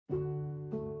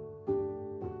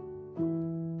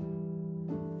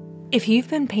If you've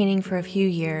been painting for a few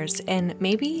years and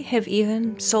maybe have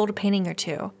even sold a painting or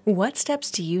two, what steps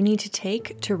do you need to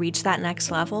take to reach that next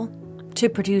level? To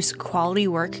produce quality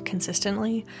work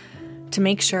consistently? To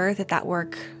make sure that that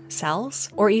work sells?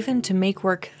 Or even to make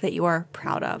work that you're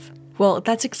proud of? Well,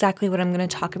 that's exactly what I'm going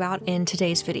to talk about in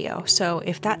today's video. So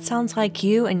if that sounds like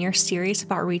you and you're serious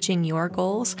about reaching your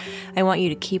goals, I want you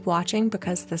to keep watching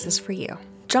because this is for you.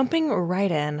 Jumping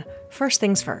right in, first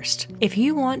things first. If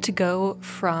you want to go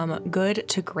from good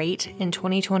to great in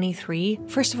 2023,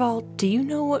 first of all, do you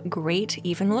know what great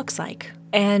even looks like?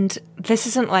 And this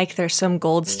isn't like there's some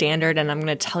gold standard and I'm going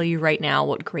to tell you right now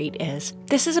what great is.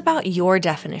 This is about your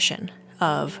definition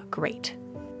of great.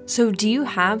 So do you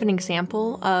have an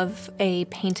example of a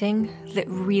painting that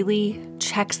really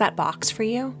checks that box for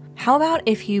you? How about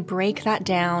if you break that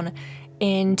down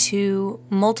into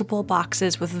multiple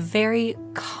boxes with very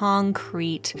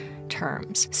concrete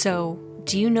terms? So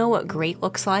do you know what great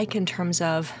looks like in terms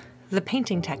of the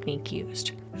painting technique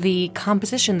used, the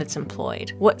composition that's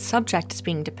employed, what subject is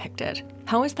being depicted,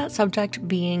 how is that subject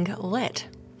being lit?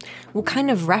 What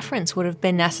kind of reference would have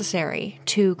been necessary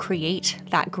to create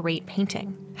that great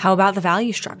painting? How about the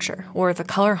value structure or the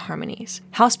color harmonies?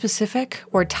 How specific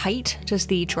or tight does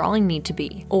the drawing need to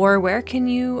be? Or where can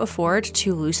you afford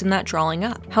to loosen that drawing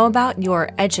up? How about your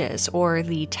edges or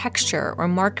the texture or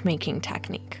mark making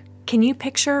technique? Can you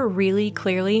picture really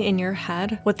clearly in your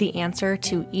head what the answer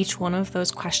to each one of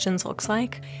those questions looks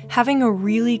like? Having a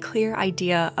really clear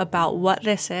idea about what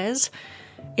this is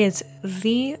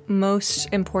the most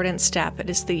important step. It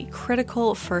is the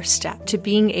critical first step to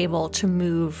being able to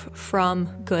move from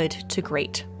good to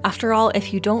great. After all,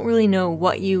 if you don't really know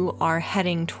what you are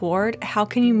heading toward, how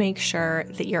can you make sure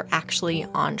that you're actually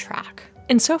on track?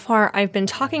 And so far, I've been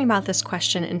talking about this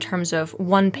question in terms of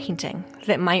one painting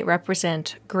that might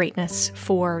represent greatness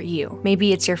for you.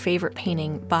 Maybe it's your favorite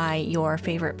painting by your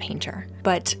favorite painter.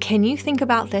 But can you think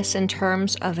about this in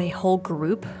terms of a whole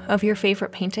group of your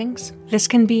favorite paintings? This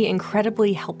can be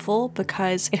incredibly helpful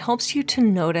because it helps you to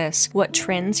notice what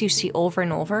trends you see over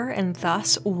and over, and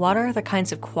thus what are the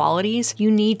kinds of qualities you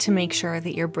need to make sure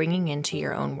that you're bringing into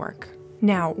your own work.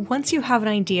 Now, once you have an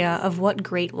idea of what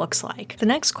great looks like, the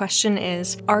next question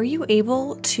is, are you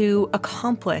able to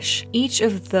accomplish each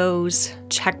of those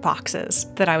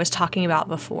checkboxes that I was talking about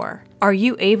before? Are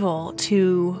you able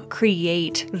to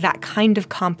create that kind of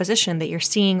composition that you're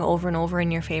seeing over and over in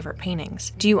your favorite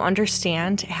paintings? Do you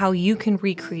understand how you can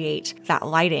recreate that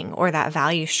lighting or that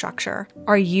value structure?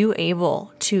 Are you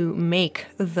able to make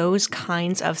those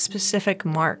kinds of specific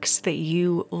marks that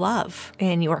you love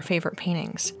in your favorite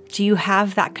paintings? Do you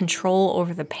have that control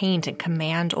over the paint and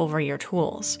command over your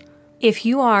tools? If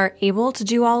you are able to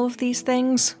do all of these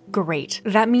things, great.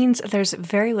 That means there's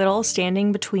very little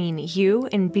standing between you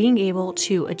and being able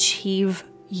to achieve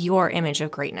your image of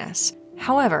greatness.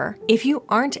 However, if you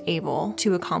aren't able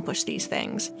to accomplish these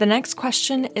things, the next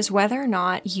question is whether or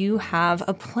not you have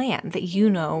a plan that you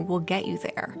know will get you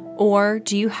there. Or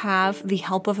do you have the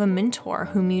help of a mentor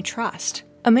whom you trust?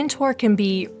 A mentor can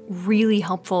be really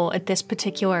helpful at this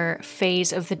particular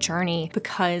phase of the journey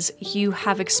because you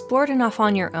have explored enough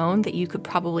on your own that you could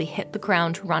probably hit the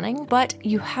ground running, but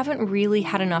you haven't really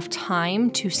had enough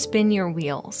time to spin your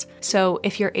wheels. So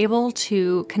if you're able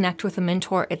to connect with a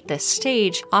mentor at this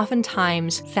stage,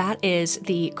 oftentimes that is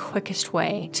the quickest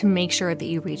way to make sure that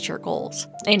you reach your goals.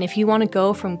 And if you want to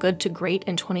go from good to great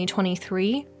in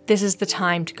 2023, this is the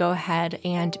time to go ahead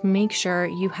and make sure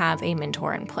you have a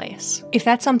mentor in place. If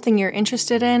that's something you're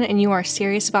interested in and you are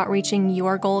serious about reaching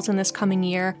your goals in this coming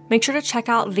year, make sure to check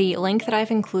out the link that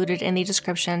I've included in the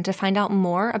description to find out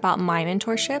more about my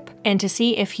mentorship and to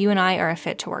see if you and I are a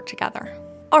fit to work together.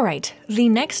 All right, the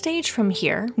next stage from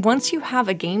here, once you have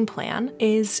a game plan,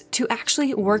 is to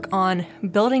actually work on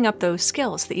building up those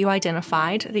skills that you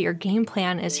identified that your game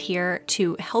plan is here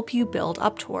to help you build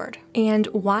up toward. And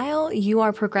while you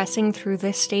are progressing through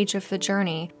this stage of the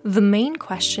journey, the main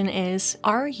question is,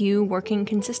 are you working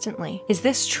consistently? Is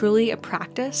this truly a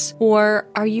practice, or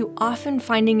are you often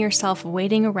finding yourself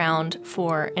waiting around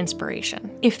for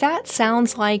inspiration? If that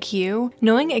sounds like you,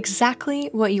 knowing exactly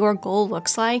what your goal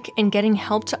looks like and getting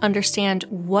help to understand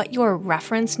what your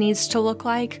reference needs to look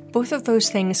like, both of those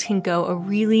things can go a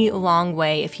really long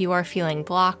way if you are feeling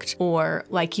blocked or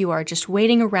like you are just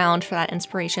waiting around for that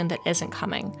inspiration that isn't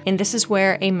coming. And this is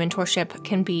where a mentorship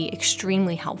can be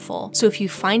extremely helpful. So if you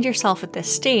find yourself at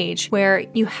this stage where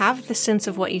you have the sense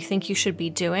of what you think you should be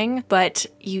doing, but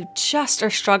you just are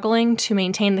struggling to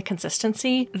maintain the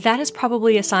consistency, that is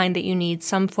probably a sign that you need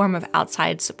some form of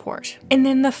outside support. And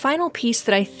then the final piece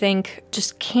that I think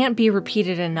just can't be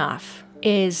repeated enough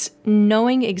is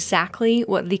knowing exactly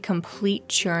what the complete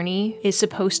journey is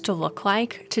supposed to look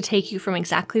like to take you from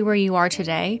exactly where you are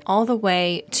today all the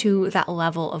way to that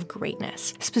level of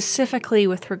greatness, specifically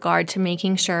with regard to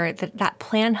making sure that that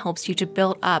plan helps you to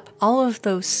build up all of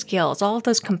those skills, all of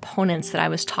those components that I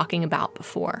was talking about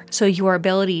before. So your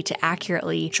ability to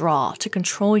accurately draw, to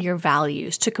control your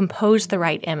values, to compose the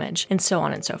right image, and so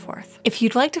on and so forth. If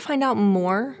you'd like to find out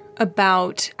more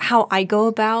about how I go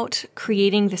about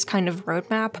creating this kind of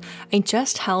roadmap, I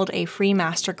just held a free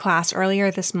masterclass earlier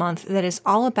this month that is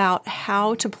all about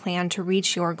how to plan to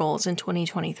reach your goals in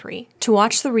 2023. To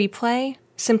watch the replay,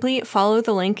 simply follow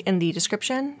the link in the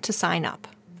description to sign up.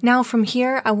 Now from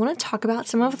here, I want to talk about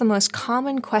some of the most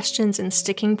common questions and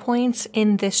sticking points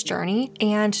in this journey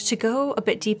and to go a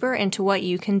bit deeper into what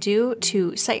you can do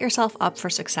to set yourself up for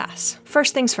success.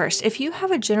 First things first, if you have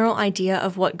a general idea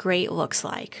of what great looks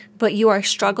like, but you are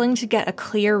struggling to get a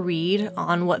clear read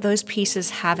on what those pieces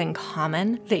have in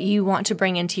common that you want to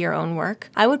bring into your own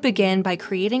work, I would begin by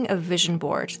creating a vision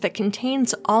board that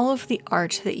contains all of the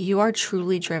art that you are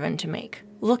truly driven to make.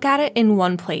 Look at it in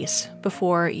one place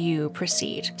before you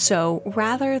proceed. So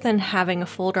rather than having a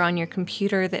folder on your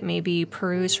computer that may be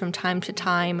perused from time to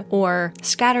time or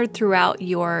scattered throughout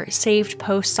your saved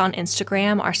posts on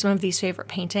Instagram are some of these favorite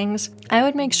paintings, I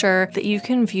would make sure that you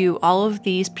can view all of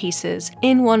these pieces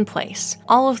in one place,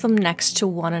 all of them next to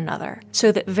one another,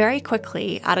 so that very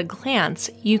quickly, at a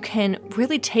glance, you can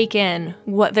really take in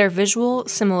what their visual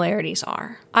similarities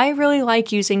are. I really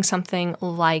like using something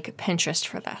like Pinterest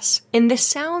for this. And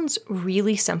this sounds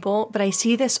really simple, but I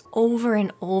see this over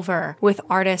and over with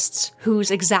artists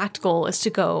whose exact goal is to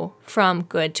go from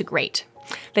good to great.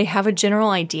 They have a general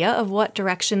idea of what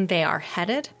direction they are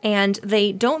headed, and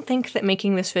they don't think that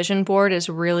making this vision board is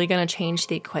really going to change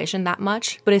the equation that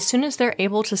much. But as soon as they're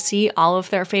able to see all of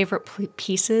their favorite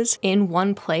pieces in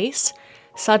one place,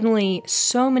 suddenly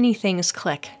so many things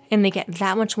click and they get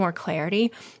that much more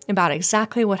clarity about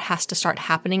exactly what has to start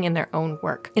happening in their own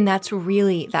work. And that's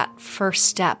really that first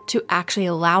step to actually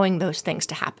allowing those things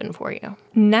to happen for you.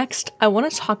 Next, I want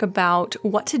to talk about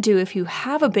what to do if you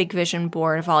have a big vision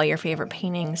board of all your favorite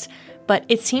paintings, but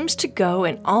it seems to go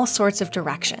in all sorts of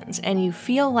directions and you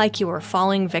feel like you are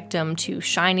falling victim to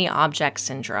shiny object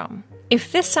syndrome.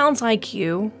 If this sounds like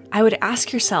you, I would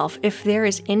ask yourself if there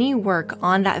is any work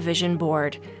on that vision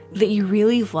board that you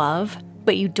really love,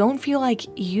 but you don't feel like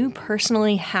you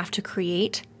personally have to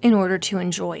create in order to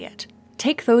enjoy it.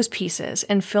 Take those pieces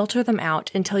and filter them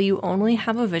out until you only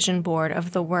have a vision board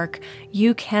of the work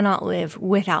you cannot live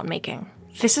without making.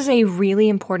 This is a really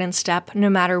important step no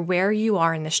matter where you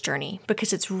are in this journey,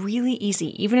 because it's really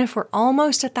easy, even if we're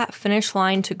almost at that finish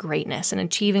line to greatness and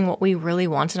achieving what we really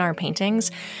want in our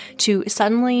paintings, to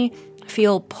suddenly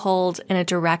feel pulled in a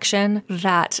direction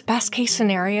that, best case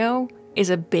scenario, is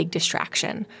a big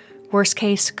distraction. Worst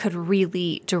case could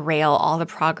really derail all the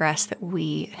progress that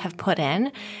we have put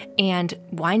in and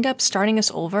wind up starting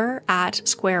us over at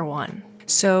square one.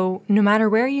 So no matter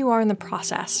where you are in the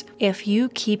process, if you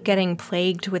keep getting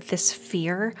plagued with this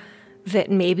fear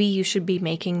that maybe you should be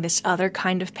making this other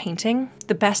kind of painting,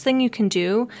 the best thing you can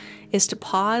do is to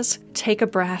pause, take a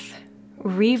breath,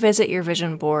 revisit your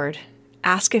vision board,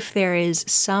 ask if there is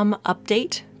some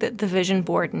update that the vision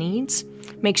board needs,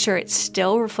 make sure it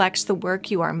still reflects the work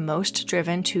you are most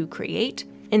driven to create,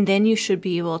 and then you should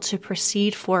be able to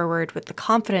proceed forward with the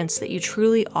confidence that you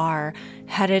truly are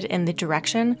headed in the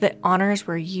direction that honors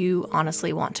where you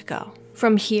honestly want to go.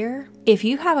 From here, if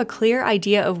you have a clear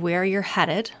idea of where you're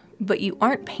headed, but you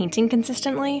aren't painting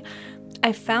consistently,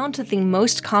 I've found that the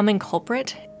most common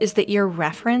culprit is that your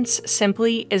reference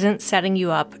simply isn't setting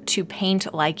you up to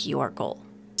paint like your goal.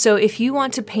 So if you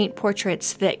want to paint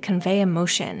portraits that convey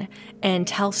emotion and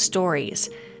tell stories,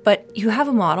 but you have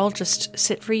a model just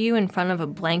sit for you in front of a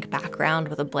blank background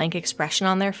with a blank expression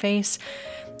on their face,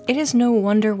 it is no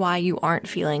wonder why you aren't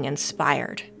feeling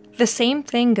inspired. The same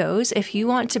thing goes if you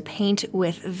want to paint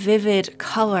with vivid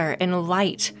color and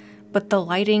light, but the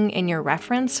lighting in your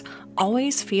reference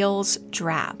always feels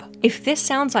drab. If this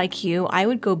sounds like you, I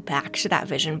would go back to that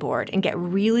vision board and get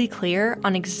really clear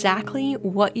on exactly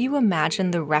what you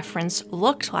imagine the reference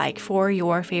looked like for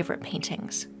your favorite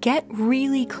paintings. Get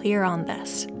really clear on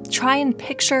this. Try and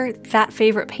picture that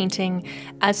favorite painting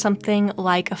as something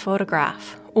like a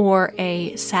photograph or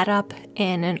a setup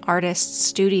in an artist's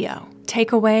studio.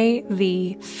 Take away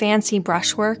the fancy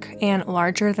brushwork and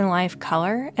larger-than-life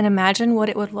color and imagine what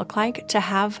it would look like to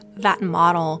have that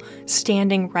model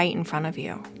standing right in front of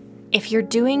you. If you're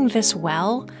doing this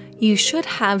well, you should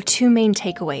have two main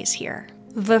takeaways here.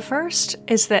 The first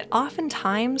is that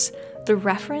oftentimes the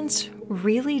reference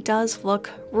really does look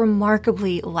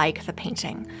remarkably like the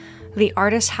painting. The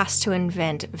artist has to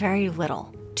invent very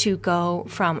little to go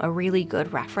from a really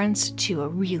good reference to a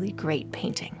really great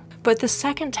painting. But the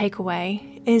second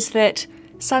takeaway is that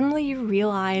suddenly you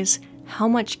realize how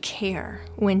much care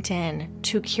went in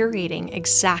to curating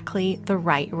exactly the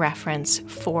right reference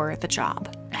for the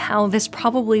job. How this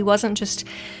probably wasn't just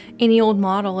any old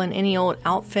model in any old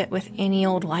outfit with any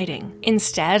old lighting.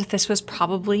 Instead, this was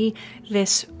probably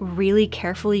this really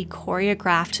carefully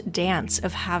choreographed dance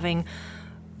of having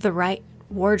the right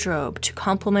wardrobe to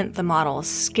complement the model's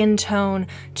skin tone,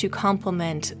 to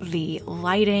complement the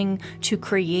lighting, to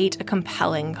create a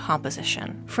compelling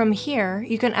composition. From here,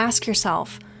 you can ask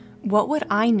yourself, what would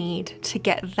I need to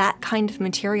get that kind of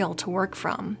material to work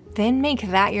from? Then make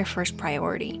that your first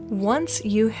priority. Once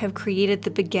you have created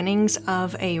the beginnings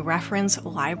of a reference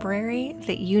library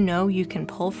that you know you can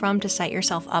pull from to set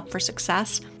yourself up for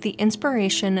success, the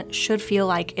inspiration should feel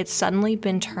like it's suddenly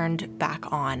been turned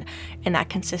back on, and that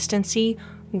consistency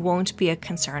won't be a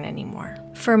concern anymore.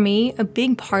 For me, a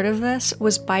big part of this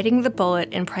was biting the bullet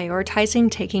and prioritizing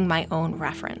taking my own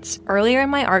reference. Earlier in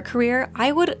my art career,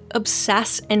 I would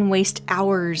obsess and waste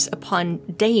hours upon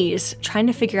days trying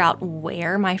to figure out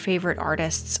where my favorite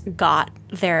artists got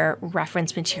their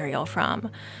reference material from,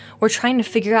 or trying to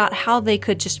figure out how they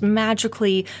could just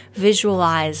magically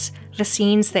visualize the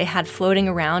scenes they had floating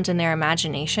around in their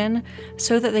imagination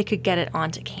so that they could get it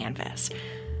onto canvas.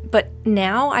 But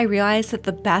now I realize that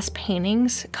the best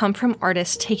paintings come from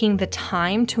artists taking the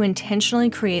time to intentionally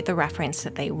create the reference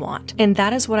that they want. And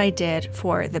that is what I did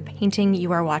for the painting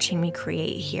you are watching me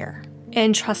create here.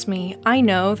 And trust me, I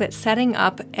know that setting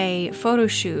up a photo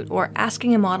shoot or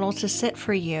asking a model to sit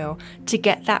for you to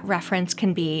get that reference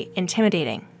can be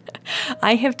intimidating.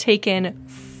 I have taken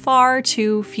far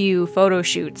too few photo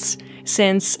shoots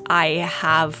since I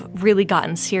have really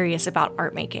gotten serious about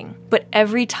art making. But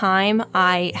every time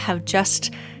I have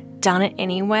just done it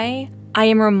anyway, I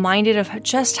am reminded of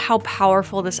just how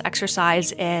powerful this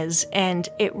exercise is, and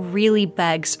it really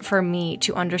begs for me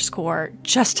to underscore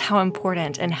just how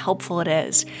important and helpful it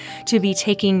is to be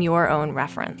taking your own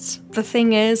reference. The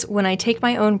thing is, when I take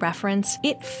my own reference,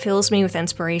 it fills me with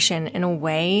inspiration in a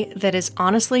way that is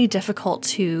honestly difficult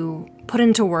to put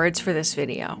into words for this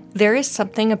video. There is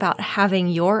something about having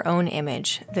your own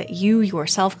image that you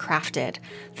yourself crafted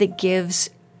that gives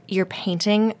your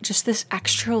painting just this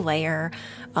extra layer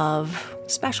of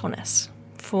specialness,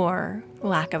 for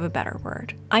lack of a better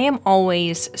word. I am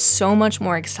always so much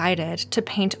more excited to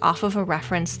paint off of a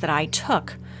reference that I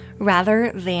took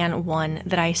rather than one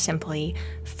that I simply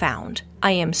found.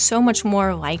 I am so much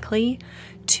more likely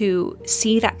to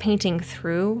see that painting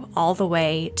through all the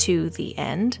way to the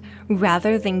end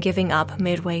rather than giving up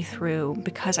midway through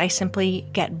because I simply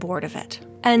get bored of it.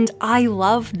 And I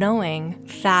love knowing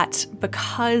that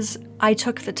because I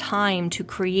took the time to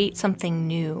create something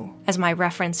new as my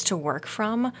reference to work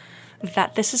from,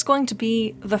 that this is going to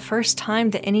be the first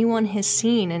time that anyone has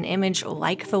seen an image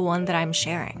like the one that I'm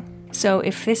sharing. So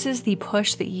if this is the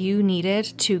push that you needed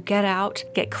to get out,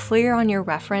 get clear on your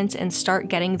reference, and start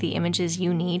getting the images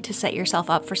you need to set yourself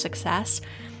up for success,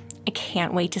 I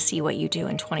can't wait to see what you do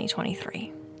in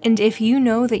 2023. And if you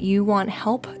know that you want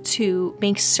help to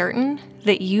make certain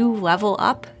that you level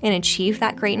up and achieve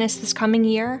that greatness this coming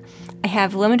year, I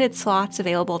have limited slots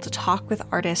available to talk with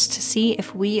artists to see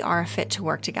if we are a fit to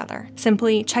work together.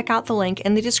 Simply check out the link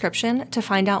in the description to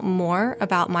find out more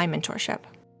about my mentorship.